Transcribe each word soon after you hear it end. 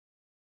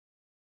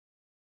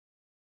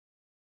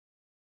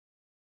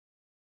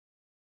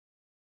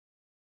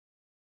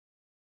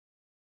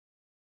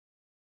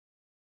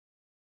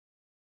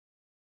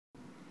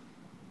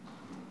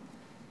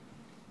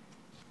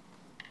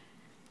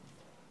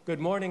Good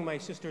morning, my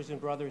sisters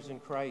and brothers in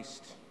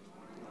Christ.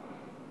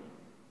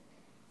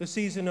 The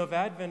season of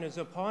Advent is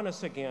upon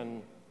us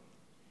again,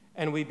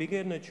 and we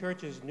begin the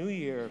Church's new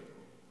year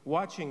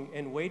watching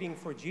and waiting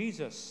for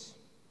Jesus.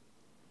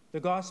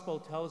 The Gospel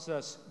tells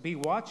us, be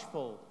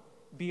watchful,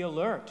 be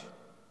alert.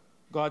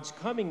 God's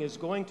coming is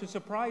going to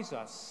surprise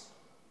us.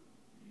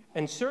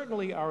 And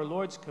certainly our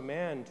Lord's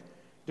command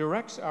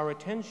directs our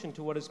attention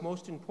to what is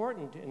most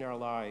important in our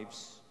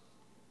lives.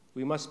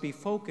 We must be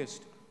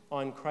focused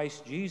on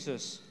Christ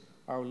Jesus,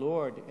 our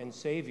Lord and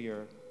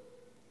Savior.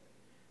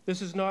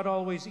 This is not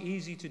always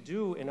easy to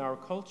do in our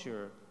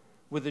culture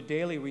with the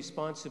daily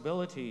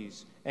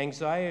responsibilities,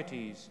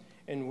 anxieties,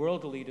 and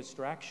worldly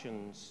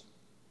distractions.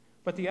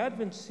 But the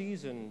Advent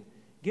season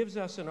gives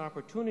us an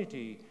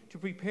opportunity to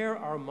prepare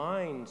our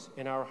minds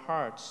and our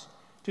hearts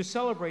to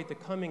celebrate the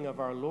coming of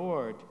our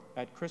Lord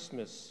at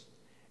Christmas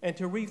and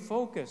to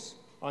refocus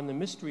on the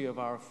mystery of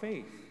our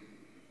faith.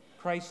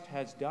 Christ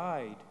has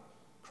died.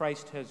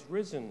 Christ has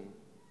risen.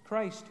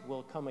 Christ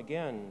will come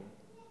again.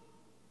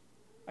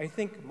 I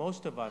think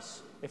most of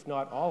us, if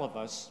not all of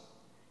us,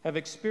 have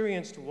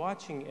experienced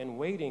watching and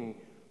waiting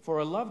for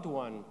a loved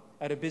one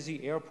at a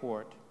busy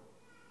airport.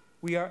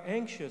 We are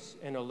anxious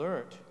and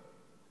alert,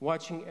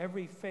 watching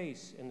every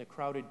face in the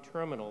crowded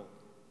terminal.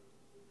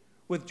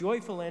 With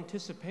joyful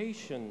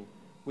anticipation,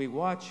 we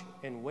watch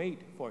and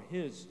wait for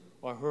his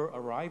or her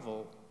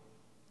arrival.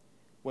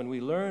 When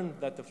we learn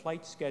that the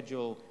flight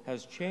schedule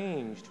has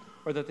changed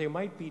or that there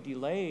might be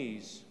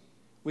delays,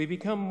 we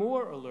become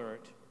more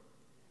alert,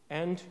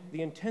 and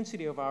the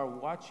intensity of our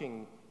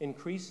watching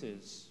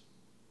increases.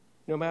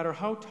 No matter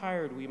how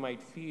tired we might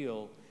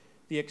feel,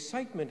 the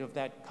excitement of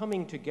that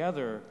coming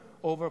together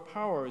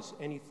overpowers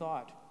any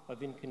thought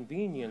of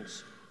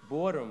inconvenience,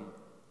 boredom,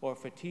 or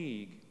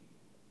fatigue.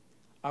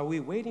 Are we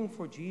waiting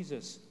for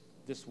Jesus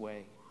this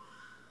way?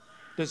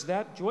 Does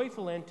that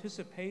joyful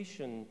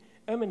anticipation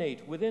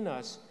emanate within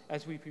us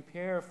as we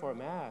prepare for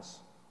Mass,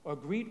 or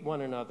greet one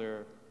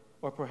another,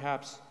 or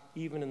perhaps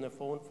even in the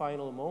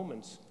final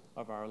moments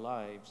of our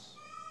lives?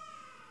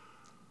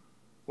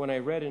 When I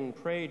read and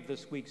prayed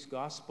this week's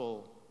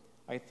Gospel,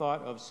 I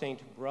thought of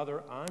Saint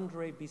Brother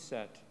Andre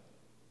Bisset.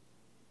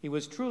 He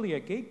was truly a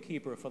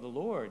gatekeeper for the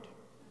Lord.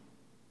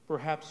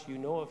 Perhaps you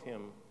know of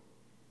him.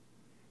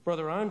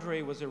 Brother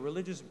Andre was a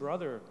religious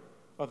brother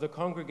of the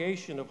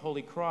Congregation of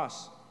Holy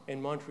Cross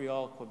in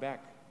Montreal,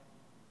 Quebec.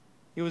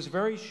 He was a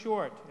very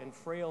short and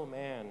frail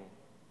man.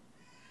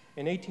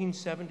 In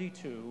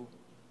 1872,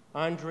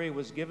 Andre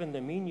was given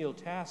the menial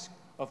task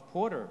of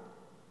porter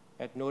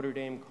at Notre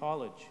Dame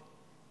College,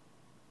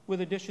 with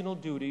additional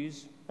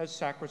duties as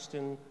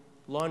sacristan,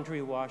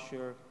 laundry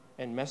washer,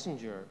 and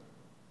messenger.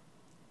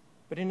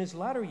 But in his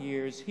latter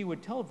years, he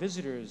would tell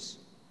visitors,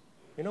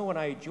 you know, when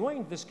I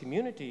joined this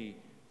community,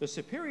 the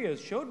superiors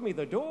showed me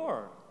the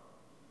door,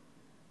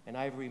 and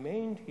I've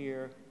remained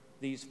here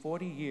these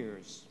 40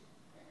 years.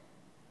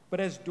 But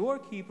as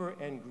doorkeeper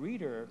and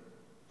greeter,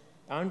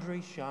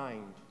 Andre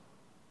shined.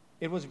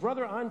 It was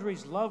Brother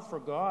Andre's love for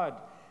God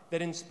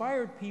that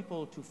inspired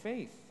people to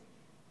faith.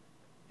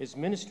 His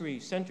ministry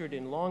centered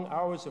in long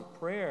hours of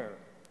prayer,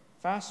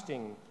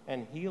 fasting,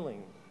 and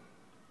healing.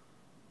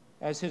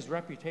 As his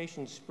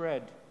reputation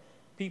spread,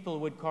 people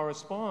would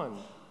correspond,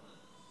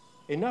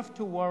 enough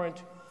to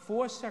warrant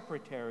 4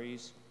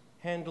 secretaries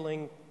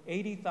handling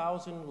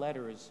 80,000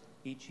 letters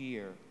each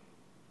year.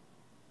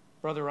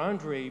 Brother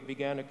Andre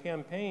began a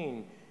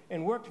campaign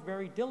and worked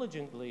very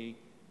diligently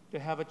to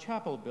have a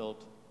chapel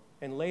built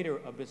and later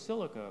a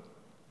basilica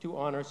to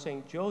honor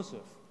St.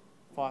 Joseph,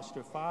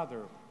 foster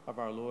father of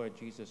our Lord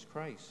Jesus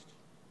Christ.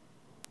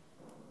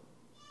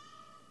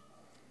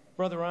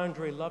 Brother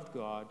Andre loved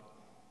God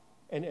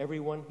and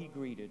everyone he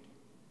greeted.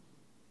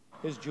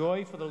 His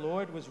joy for the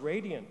Lord was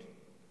radiant,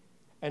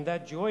 and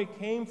that joy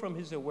came from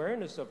his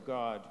awareness of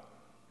God,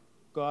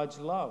 God's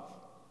love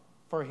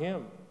for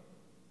him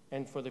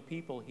and for the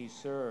people he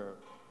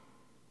served.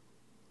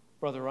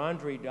 Brother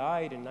Andre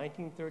died in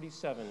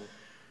 1937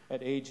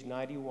 at age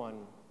 91.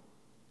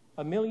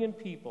 1 million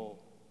people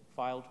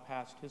filed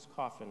past his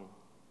coffin.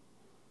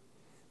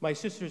 My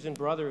sisters and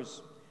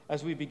brothers,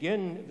 as we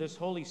begin this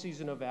holy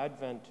season of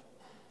Advent,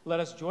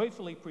 let us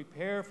joyfully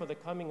prepare for the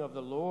coming of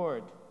the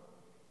Lord.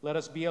 Let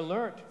us be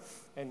alert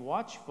and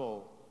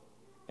watchful,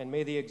 and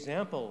may the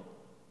example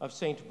of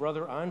Saint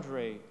Brother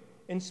Andre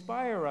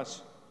inspire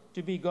us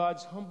to be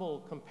God's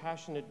humble,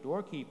 compassionate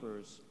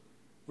doorkeepers,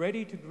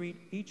 ready to greet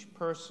each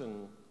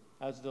person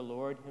as the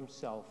Lord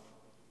himself.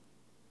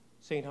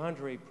 Saint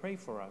Andre, pray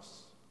for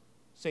us.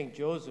 Saint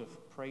Joseph,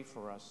 pray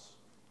for us.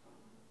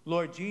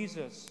 Lord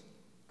Jesus,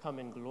 come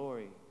in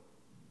glory.